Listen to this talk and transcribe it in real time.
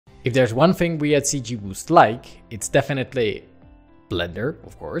If there's one thing we at CG Boost like, it's definitely Blender,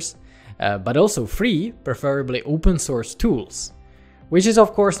 of course, but also free, preferably open source tools. Which is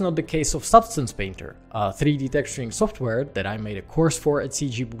of course not the case of Substance Painter, a 3D texturing software that I made a course for at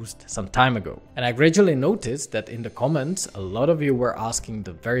CG Boost some time ago. And I gradually noticed that in the comments a lot of you were asking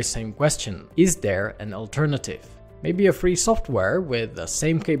the very same question: is there an alternative? Maybe a free software with the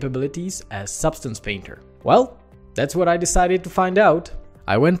same capabilities as Substance Painter? Well, that's what I decided to find out.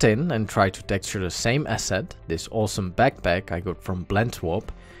 I went in and tried to texture the same asset, this awesome backpack I got from BlendSwap,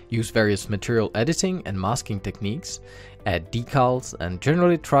 use various material editing and masking techniques, add decals, and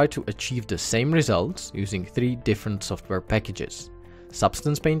generally try to achieve the same results using 3 different software packages: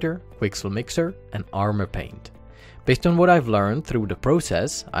 Substance Painter, Quixel Mixer, and Armor Paint. Based on what I've learned through the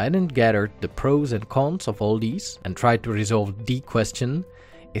process, I then gathered the pros and cons of all these and tried to resolve the question: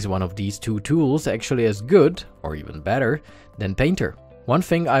 is one of these 2 tools actually as good, or even better, than Painter? One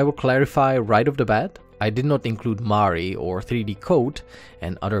thing I will clarify right off the bat: I did not include Mari or 3D Code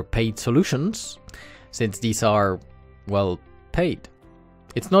and other paid solutions, since these are, well, paid.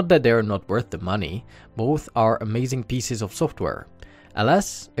 It's not that they're not worth the money, both are amazing pieces of software,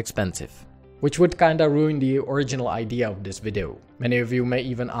 alas, expensive. Which would kinda ruin the original idea of this video. Many of you may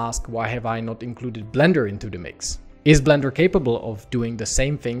even ask, why have I not included Blender into the mix? Is Blender capable of doing the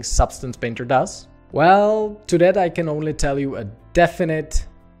same things Substance Painter does? Well, to that I can only tell you a definite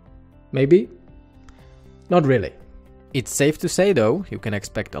maybe. Not really. It's safe to say though, you can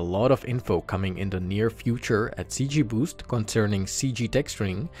expect a lot of info coming in the near future at CG Boost concerning CG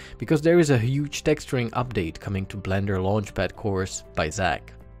texturing, because there is a huge texturing update coming to Blender Launchpad course by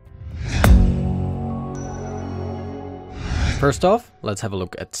Zach. First off, let's have a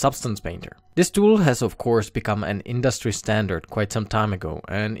look at Substance Painter. This tool has of course become an industry standard quite some time ago,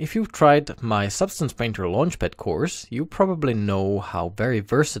 and if you've tried my Substance Painter Launchpad course, you probably know how very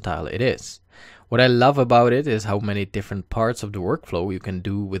versatile it is. What I love about it is how many different parts of the workflow you can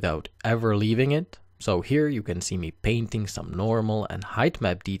do without ever leaving it. So here you can see me painting some normal and height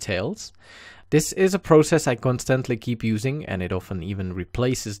map details. This is a process I constantly keep using, and it often even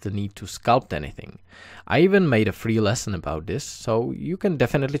replaces the need to sculpt anything. I even made a free lesson about this, so you can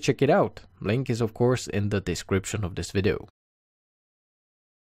definitely check it out. Link is of course in the description of this video.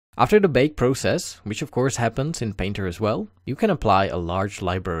 After the bake process, which of course happens in Painter as well, you can apply a large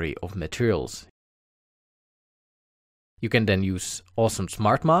library of materials. You can then use awesome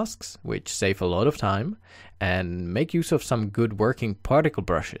smart masks, which save a lot of time, and make use of some good working particle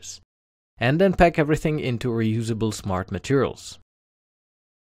brushes. And then pack everything into reusable smart materials.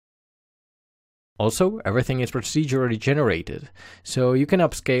 Also, everything is procedurally generated, so you can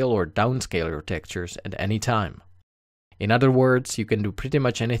upscale or downscale your textures at any time. In other words, you can do pretty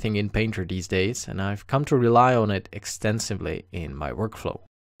much anything in Painter these days, and I've come to rely on it extensively in my workflow.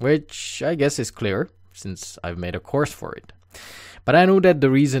 Which I guess is clear, since I've made a course for it. But I know that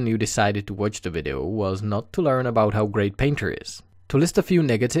the reason you decided to watch the video was not to learn about how great Painter is. To list a few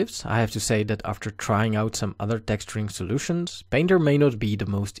negatives, I have to say that after trying out some other texturing solutions, Painter may not be the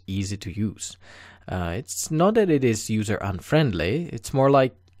most easy to use. It's not that it is user unfriendly, it's more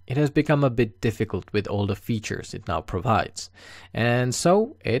like it has become a bit difficult with all the features it now provides, and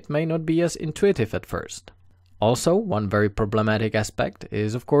so it may not be as intuitive at first. Also, one very problematic aspect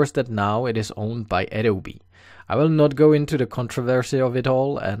is of course that now it is owned by Adobe. I will not go into the controversy of it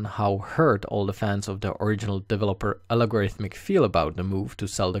all and how hurt all the fans of the original developer Algorithmic feel about the move to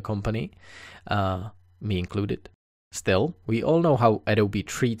sell the company, me included. Still, we all know how Adobe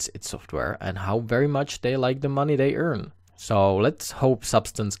treats its software and how very much they like the money they earn. So let's hope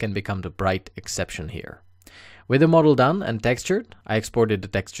Substance can become the bright exception here. With the model done and textured, I exported the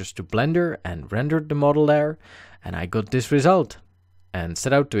textures to Blender and rendered the model there, and I got this result. And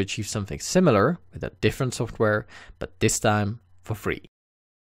set out to achieve something similar with a different software, but this time for free.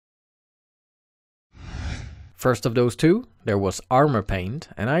 First of those 2, there was Armor Paint,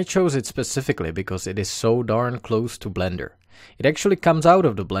 and I chose it specifically because it is so darn close to Blender. It actually comes out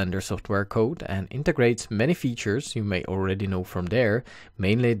of the Blender software code and integrates many features you may already know from there,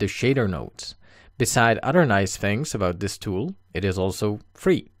 mainly the shader nodes. Beside other nice things about this tool, it is also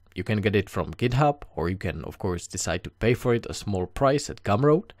free. You can get it from GitHub, or you can of course decide to pay for it a small price at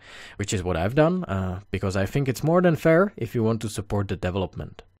Gumroad, which is what I've done, because I think it's more than fair if you want to support the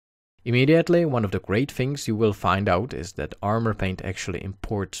development. Immediately, one of the great things you will find out is that Armor Paint actually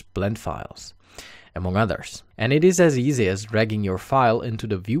imports blend files, among others. And it is as easy as dragging your file into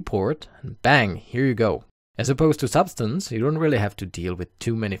the viewport, and bang, here you go. As opposed to Substance, you don't really have to deal with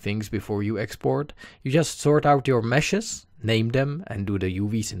too many things before you export. You just sort out your meshes, name them, and do the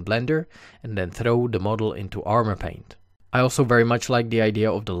UVs in Blender, and then throw the model into Armor Paint. I also very much like the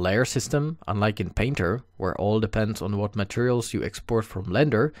idea of the layer system. Unlike in Painter, where all depends on what materials you export from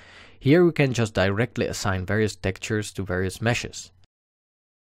Blender, here we can just directly assign various textures to various meshes.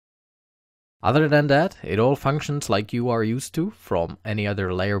 Other than that, it all functions like you are used to from any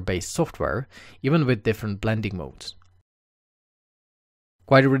other layer-based software, even with different blending modes.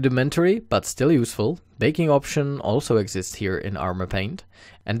 Quite rudimentary, but still useful. Baking option also exists here in Armor Paint,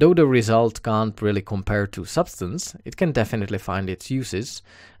 and though the result can't really compare to Substance, it can definitely find its uses.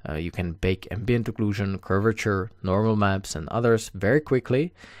 You can bake ambient occlusion, curvature, normal maps and others very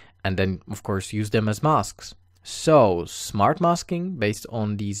quickly, and then of course use them as masks. So, smart masking based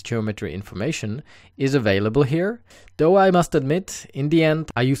on these geometry information is available here, though I must admit, in the end,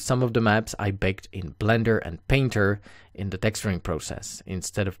 I used some of the maps I baked in Blender and Painter in the texturing process,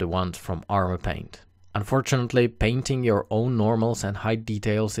 instead of the ones from Armor Paint. Unfortunately, painting your own normals and height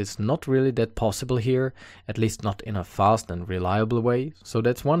details is not really that possible here, at least not in a fast and reliable way, so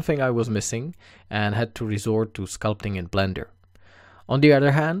that's one thing I was missing and had to resort to sculpting in Blender. On the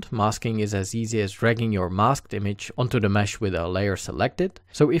other hand, masking is as easy as dragging your masked image onto the mesh with a layer selected,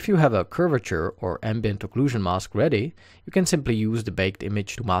 so if you have a curvature or ambient occlusion mask ready, you can simply use the baked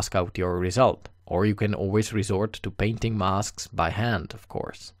image to mask out your result, or you can always resort to painting masks by hand, of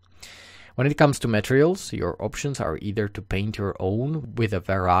course. When it comes to materials, your options are either to paint your own with a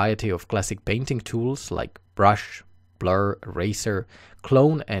variety of classic painting tools like brush, blur, eraser,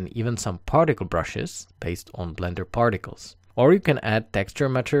 clone and even some particle brushes based on Blender particles. Or you can add texture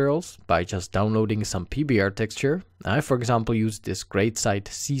materials by just downloading some PBR texture. I, for example, used this great site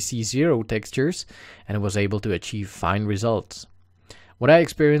CC0 textures and was able to achieve fine results. What I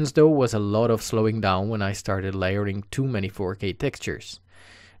experienced though was a lot of slowing down when I started layering too many 4K textures,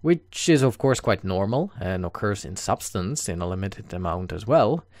 which is of course quite normal and occurs in Substance in a limited amount as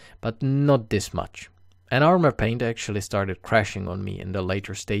well, but not this much. And Armor Paint actually started crashing on me in the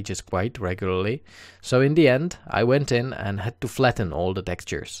later stages quite regularly, so in the end I went in and had to flatten all the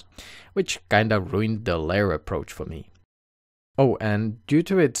textures, which kinda ruined the layer approach for me. Oh, and due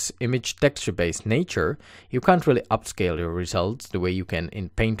to its image texture based nature, you can't really upscale your results the way you can in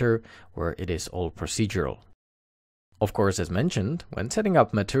Painter, where it is all procedural. Of course, as mentioned, when setting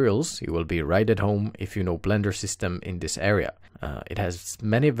up materials, you will be right at home if you know Blender system in this area. It has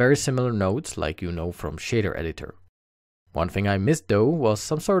many very similar nodes like you know from Shader Editor. One thing I missed though was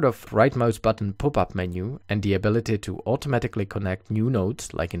some sort of right mouse button pop-up menu and the ability to automatically connect new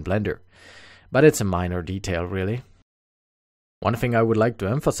nodes like in Blender. But it's a minor detail really. One thing I would like to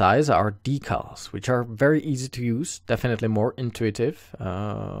emphasize are decals, which are very easy to use, definitely more intuitive,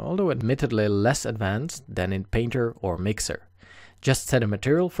 although admittedly less advanced than in Painter or Mixer. Just set a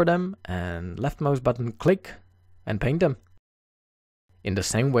material for them and left mouse button click and paint them. In the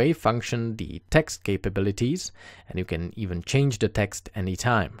same way function the text capabilities, and you can even change the text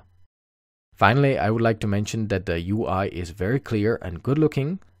anytime. Finally, I would like to mention that the UI is very clear and good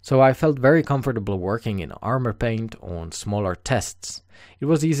looking, so I felt very comfortable working in Armor Paint on smaller tests. It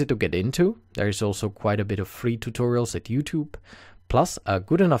was easy to get into, there is also quite a bit of free tutorials at YouTube, plus a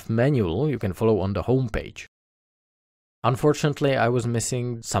good enough manual you can follow on the homepage. Unfortunately, I was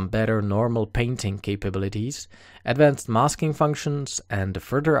missing some better normal painting capabilities, advanced masking functions, and the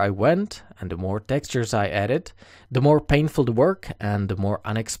further I went and the more textures I added, the more painful the work and the more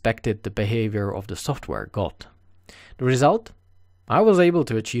unexpected the behavior of the software got. The result? I was able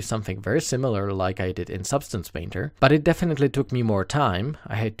to achieve something very similar like I did in Substance Painter, but it definitely took me more time.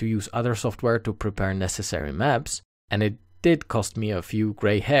 I had to use other software to prepare necessary maps, and it did cost me a few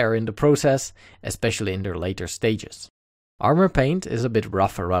gray hair in the process, especially in the later stages. Armor Paint is a bit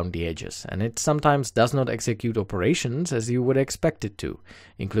rough around the edges, and it sometimes does not execute operations as you would expect it to,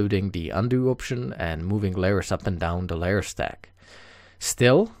 including the undo option and moving layers up and down the layer stack.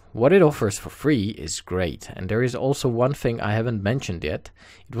 Still, what it offers for free is great, and there is also one thing I haven't mentioned yet.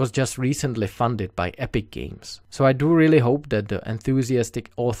 It was just recently funded by Epic Games, so I do really hope that the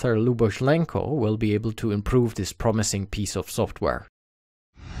enthusiastic author Luboš Lenko will be able to improve this promising piece of software.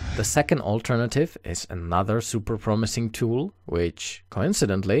 The second alternative is another super promising tool, which,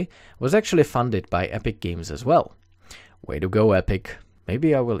 coincidentally, was actually funded by Epic Games as well. Way to go, Epic.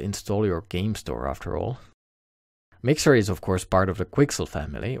 Maybe I will install your game store after all. Mixer is of course part of the Quixel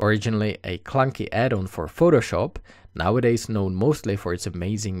family, originally a clunky add-on for Photoshop, nowadays known mostly for its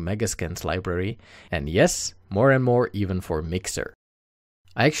amazing Megascans library, and yes, more and more even for Mixer.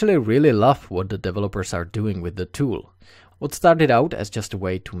 I actually really love what the developers are doing with the tool. What started out as just a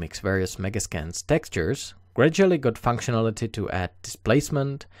way to mix various Megascans textures gradually got functionality to add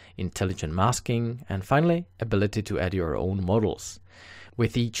displacement, intelligent masking, and finally ability to add your own models.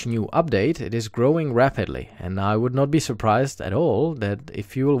 With each new update, it is growing rapidly, and I would not be surprised at all that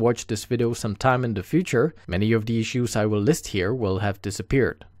if you will watch this video sometime in the future, many of the issues I will list here will have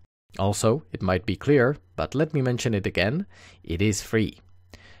disappeared. Also, it might be clear, but let me mention it again, it is free.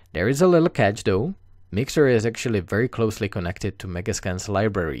 There is a little catch though. Mixer is actually very closely connected to Megascan's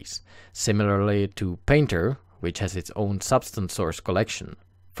libraries, similarly to Painter, which has its own substance source collection.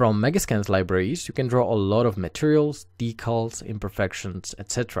 From Megascan's libraries, you can draw a lot of materials, decals, imperfections,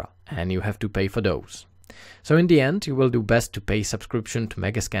 etc. and you have to pay for those. So in the end, you will do best to pay subscription to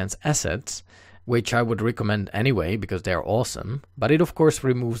Megascan's assets, which I would recommend anyway because they are awesome, but it of course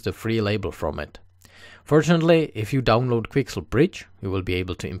removes the free label from it. Fortunately, if you download Quixel Bridge, you will be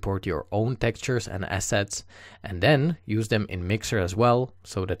able to import your own textures and assets and then use them in Mixer as well,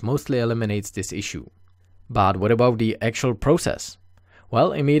 so that mostly eliminates this issue. But what about the actual process?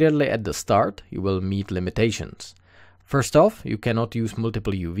 Well, immediately at the start, you will meet limitations. First off, you cannot use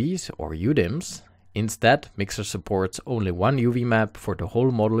multiple UVs or UDIMs. Instead, Mixer supports only one UV map for the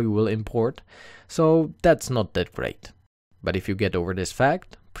whole model you will import, so that's not that great. But if you get over this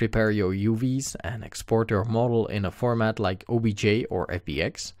fact, prepare your UVs and export your model in a format like OBJ or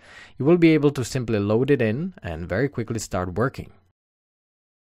FBX, you will be able to simply load it in and very quickly start working.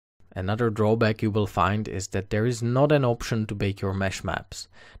 Another drawback you will find is that there is not an option to bake your mesh maps,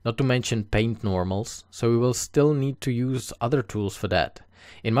 not to mention paint normals, so you will still need to use other tools for that.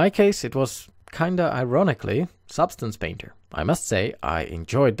 In my case, it was kinda ironically Substance Painter. I must say, I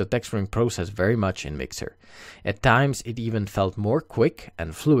enjoyed the texturing process very much in Mixer. At times it even felt more quick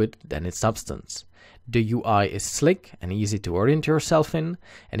and fluid than in Substance. The UI is slick and easy to orient yourself in,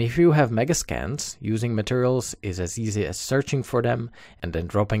 and if you have Megascans, using materials is as easy as searching for them and then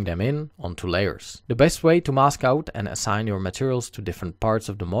dropping them in onto layers. The best way to mask out and assign your materials to different parts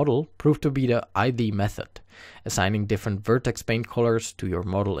of the model proved to be the ID method, assigning different vertex paint colors to your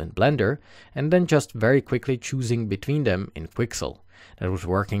model in Blender and then just very quickly choosing between them in Quixel. That was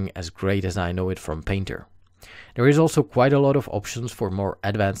working as great as I know it from Painter. There is also quite a lot of options for more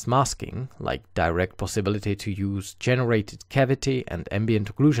advanced masking, like direct possibility to use generated cavity and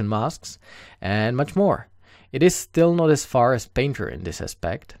ambient occlusion masks, and much more. It is still not as far as Painter in this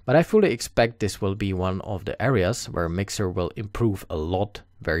aspect, but I fully expect this will be one of the areas where Mixer will improve a lot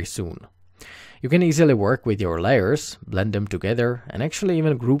very soon. You can easily work with your layers, blend them together, and actually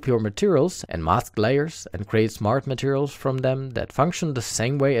even group your materials and mask layers and create smart materials from them that function the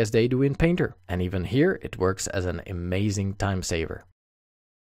same way as they do in Painter. And even here it works as an amazing time saver.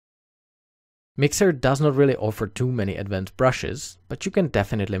 Mixer does not really offer too many advanced brushes, but you can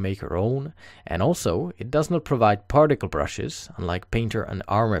definitely make your own, and also it does not provide particle brushes, unlike Painter and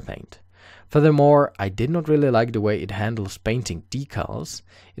Armor Paint. Furthermore, I did not really like the way it handles painting decals.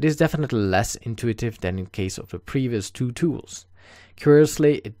 It is definitely less intuitive than in case of the previous two tools.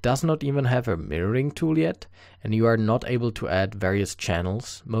 Curiously, it does not even have a mirroring tool yet, and you are not able to add various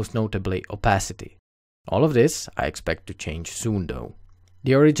channels, most notably opacity. All of this I expect to change soon though.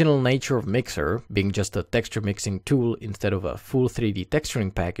 The original nature of Mixer, being just a texture mixing tool instead of a full 3D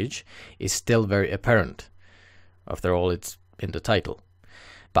texturing package, is still very apparent. After all, it's in the title.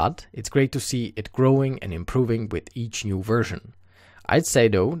 But it's great to see it growing and improving with each new version. I'd say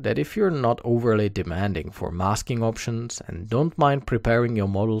though that if you're not overly demanding for masking options and don't mind preparing your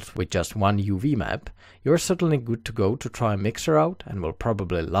models with just one UV map, you're certainly good to go to try Mixer out and will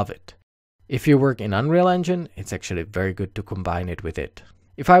probably love it. If you work in Unreal Engine, it's actually very good to combine it with it.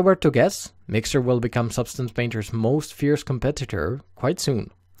 If I were to guess, Mixer will become Substance Painter's most fierce competitor quite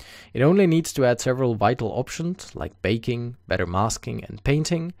soon. It only needs to add several vital options like baking, better masking and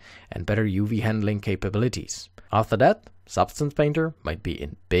painting, and better UV handling capabilities. After that, Substance Painter might be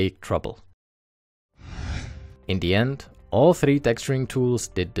in big trouble. In the end, all three texturing tools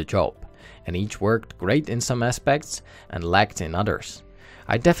did the job, and each worked great in some aspects and lacked in others.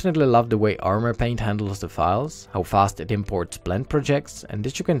 I definitely love the way Armor Paint handles the files, how fast it imports blend projects, and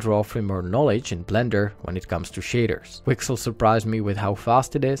that you can draw from your knowledge in Blender when it comes to shaders. Quixel surprised me with how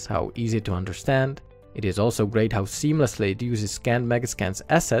fast it is, how easy to understand. It is also great how seamlessly it uses scanned Megascan's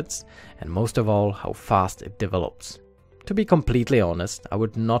assets, and most of all, how fast it develops. To be completely honest, I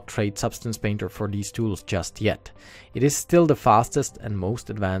would not trade Substance Painter for these tools just yet. It is still the fastest and most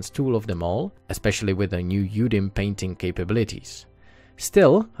advanced tool of them all, especially with the new UDIM painting capabilities.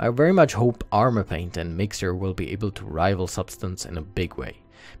 Still, I very much hope Armor Paint and Mixer will be able to rival Substance in a big way,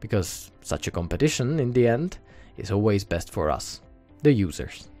 because such a competition, in the end, is always best for us, the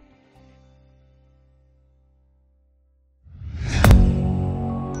users.